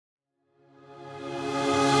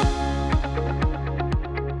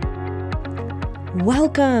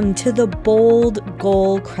Welcome to the Bold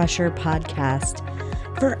Goal Crusher podcast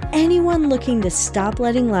for anyone looking to stop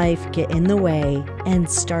letting life get in the way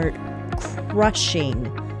and start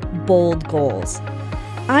crushing bold goals.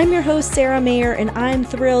 I'm your host, Sarah Mayer, and I'm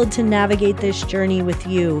thrilled to navigate this journey with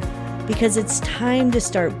you because it's time to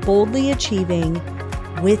start boldly achieving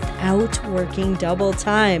without working double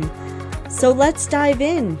time. So let's dive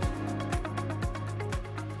in.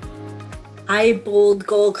 Hi, Bold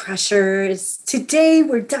Goal Crushers. Today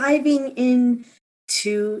we're diving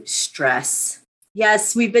into stress.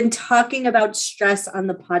 Yes, we've been talking about stress on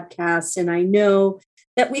the podcast, and I know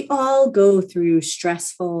that we all go through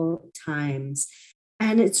stressful times.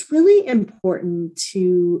 And it's really important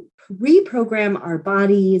to reprogram our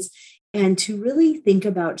bodies and to really think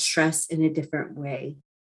about stress in a different way.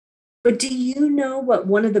 But do you know what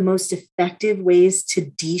one of the most effective ways to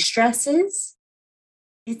de-stress is?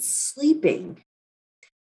 It's sleeping.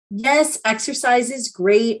 Yes, exercise is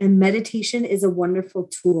great and meditation is a wonderful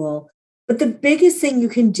tool, but the biggest thing you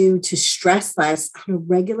can do to stress less on a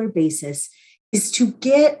regular basis is to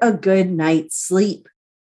get a good night's sleep.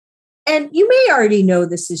 And you may already know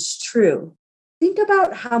this is true. Think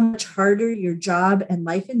about how much harder your job and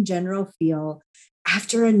life in general feel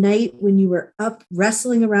after a night when you were up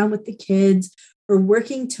wrestling around with the kids or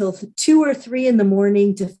working till 2 or 3 in the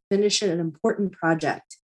morning to finish an important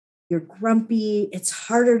project. You're grumpy, it's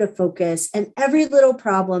harder to focus, and every little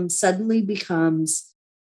problem suddenly becomes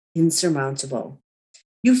insurmountable.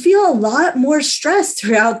 You feel a lot more stress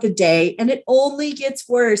throughout the day, and it only gets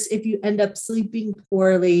worse if you end up sleeping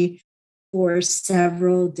poorly for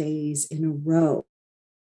several days in a row.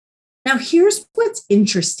 Now, here's what's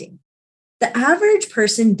interesting. The average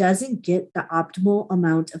person doesn't get the optimal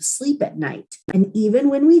amount of sleep at night. And even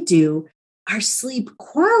when we do, our sleep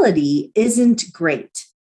quality isn't great.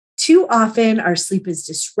 Too often, our sleep is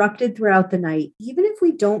disrupted throughout the night, even if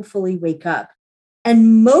we don't fully wake up.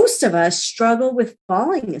 And most of us struggle with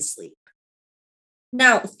falling asleep.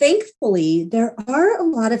 Now, thankfully, there are a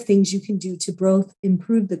lot of things you can do to both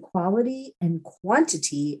improve the quality and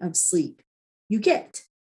quantity of sleep you get.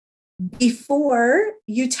 Before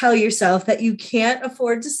you tell yourself that you can't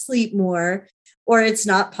afford to sleep more or it's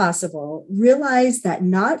not possible, realize that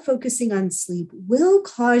not focusing on sleep will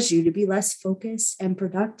cause you to be less focused and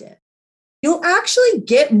productive. You'll actually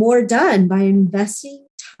get more done by investing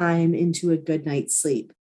time into a good night's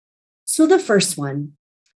sleep. So the first one,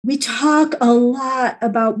 we talk a lot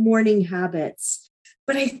about morning habits,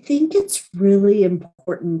 but I think it's really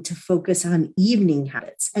important to focus on evening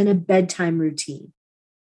habits and a bedtime routine.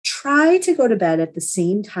 Try to go to bed at the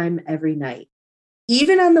same time every night,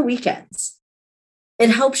 even on the weekends. It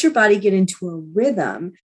helps your body get into a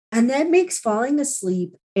rhythm, and that makes falling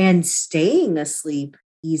asleep and staying asleep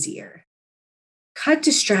easier. Cut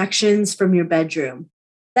distractions from your bedroom.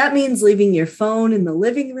 That means leaving your phone in the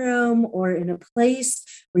living room or in a place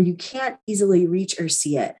where you can't easily reach or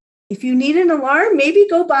see it. If you need an alarm, maybe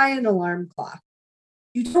go buy an alarm clock.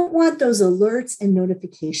 You don't want those alerts and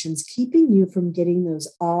notifications keeping you from getting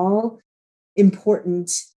those all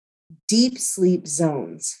important deep sleep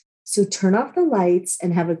zones. So turn off the lights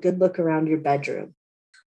and have a good look around your bedroom.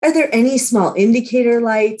 Are there any small indicator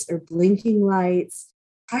lights or blinking lights?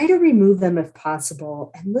 Try to remove them if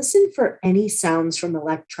possible and listen for any sounds from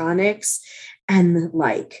electronics and the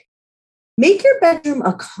like. Make your bedroom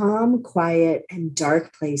a calm, quiet, and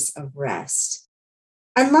dark place of rest.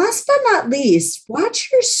 And last but not least, watch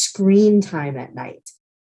your screen time at night.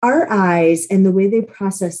 Our eyes and the way they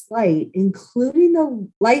process light, including the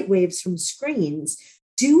light waves from screens,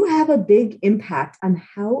 do have a big impact on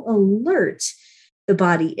how alert the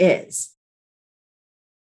body is.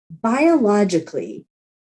 Biologically,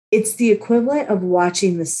 it's the equivalent of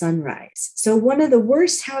watching the sunrise. So one of the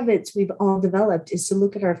worst habits we've all developed is to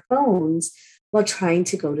look at our phones while trying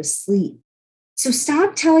to go to sleep. So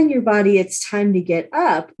stop telling your body it's time to get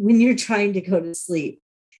up when you're trying to go to sleep.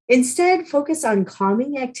 Instead, focus on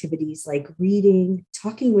calming activities like reading,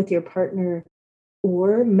 talking with your partner,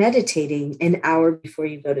 or meditating an hour before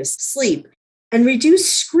you go to sleep. And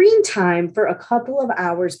reduce screen time for a couple of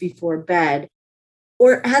hours before bed,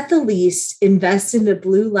 or at the least, invest in the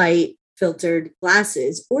blue light filtered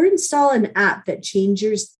glasses or install an app that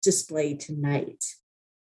changes display to night.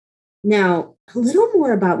 Now, a little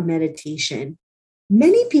more about meditation.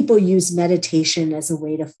 Many people use meditation as a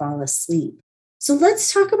way to fall asleep. So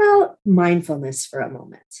let's talk about mindfulness for a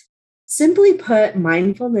moment. Simply put,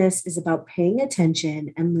 mindfulness is about paying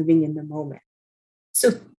attention and living in the moment.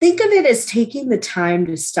 So think of it as taking the time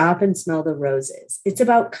to stop and smell the roses. It's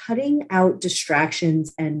about cutting out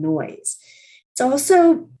distractions and noise. It's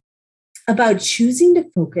also about choosing to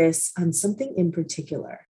focus on something in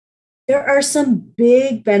particular. There are some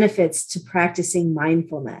big benefits to practicing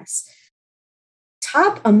mindfulness.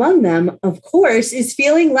 Top among them, of course, is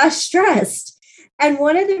feeling less stressed. And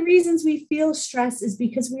one of the reasons we feel stressed is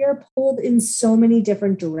because we are pulled in so many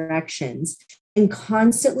different directions and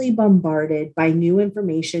constantly bombarded by new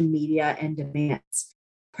information, media, and demands.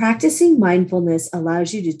 Practicing mindfulness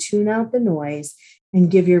allows you to tune out the noise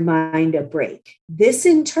and give your mind a break. This,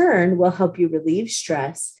 in turn, will help you relieve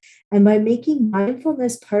stress. And by making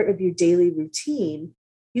mindfulness part of your daily routine,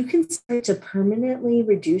 you can start to permanently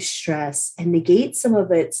reduce stress and negate some of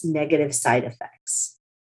its negative side effects.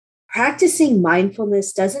 Practicing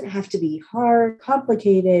mindfulness doesn't have to be hard,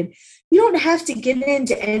 complicated. You don't have to get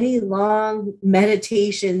into any long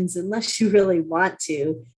meditations unless you really want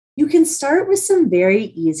to. You can start with some very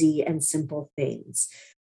easy and simple things.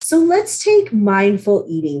 So let's take mindful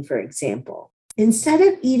eating, for example. Instead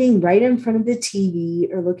of eating right in front of the TV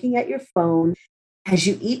or looking at your phone as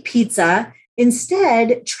you eat pizza,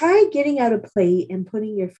 instead try getting out a plate and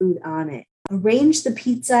putting your food on it. Arrange the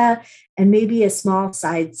pizza and maybe a small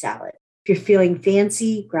side salad. If you're feeling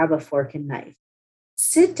fancy, grab a fork and knife.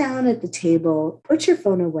 Sit down at the table, put your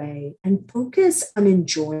phone away, and focus on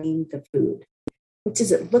enjoying the food. What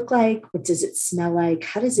does it look like? What does it smell like?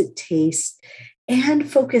 How does it taste?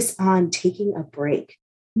 And focus on taking a break.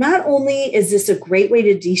 Not only is this a great way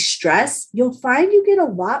to de-stress, you'll find you get a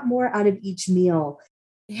lot more out of each meal.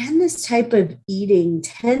 And this type of eating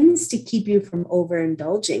tends to keep you from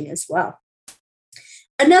overindulging as well.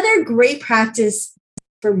 Another great practice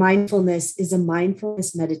for mindfulness is a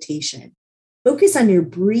mindfulness meditation. Focus on your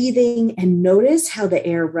breathing and notice how the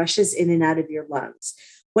air rushes in and out of your lungs,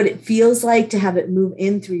 what it feels like to have it move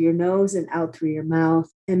in through your nose and out through your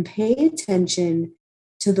mouth, and pay attention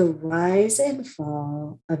to the rise and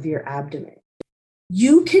fall of your abdomen.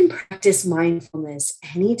 You can practice mindfulness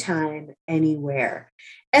anytime, anywhere.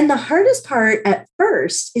 And the hardest part at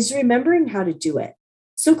first is remembering how to do it.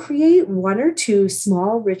 So create one or two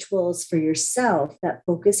small rituals for yourself that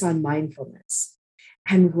focus on mindfulness.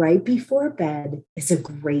 And right before bed is a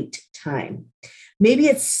great time. Maybe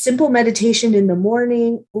it's simple meditation in the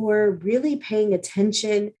morning or really paying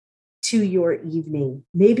attention to your evening.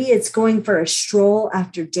 Maybe it's going for a stroll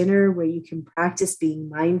after dinner where you can practice being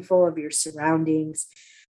mindful of your surroundings.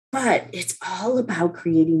 But it's all about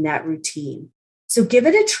creating that routine. So give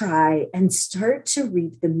it a try and start to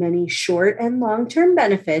reap the many short and long-term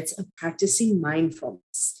benefits of practicing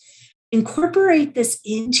mindfulness. Incorporate this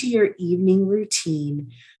into your evening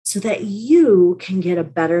routine so that you can get a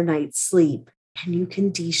better night's sleep and you can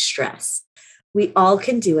de-stress. We all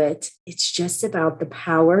can do it. It's just about the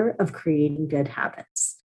power of creating good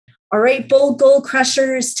habits. All right, bold goal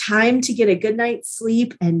crushers, time to get a good night's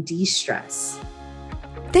sleep and de-stress.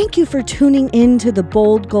 Thank you for tuning in to the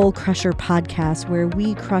Bold Goal Crusher podcast, where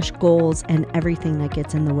we crush goals and everything that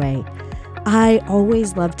gets in the way. I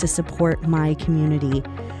always love to support my community,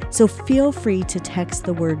 so feel free to text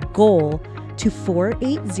the word goal to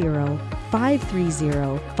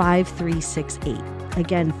 480-530-5368.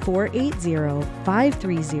 Again,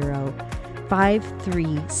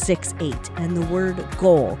 480-530-5368 and the word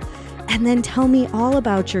goal. And then tell me all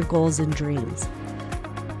about your goals and dreams.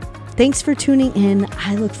 Thanks for tuning in.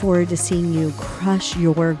 I look forward to seeing you crush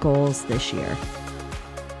your goals this year.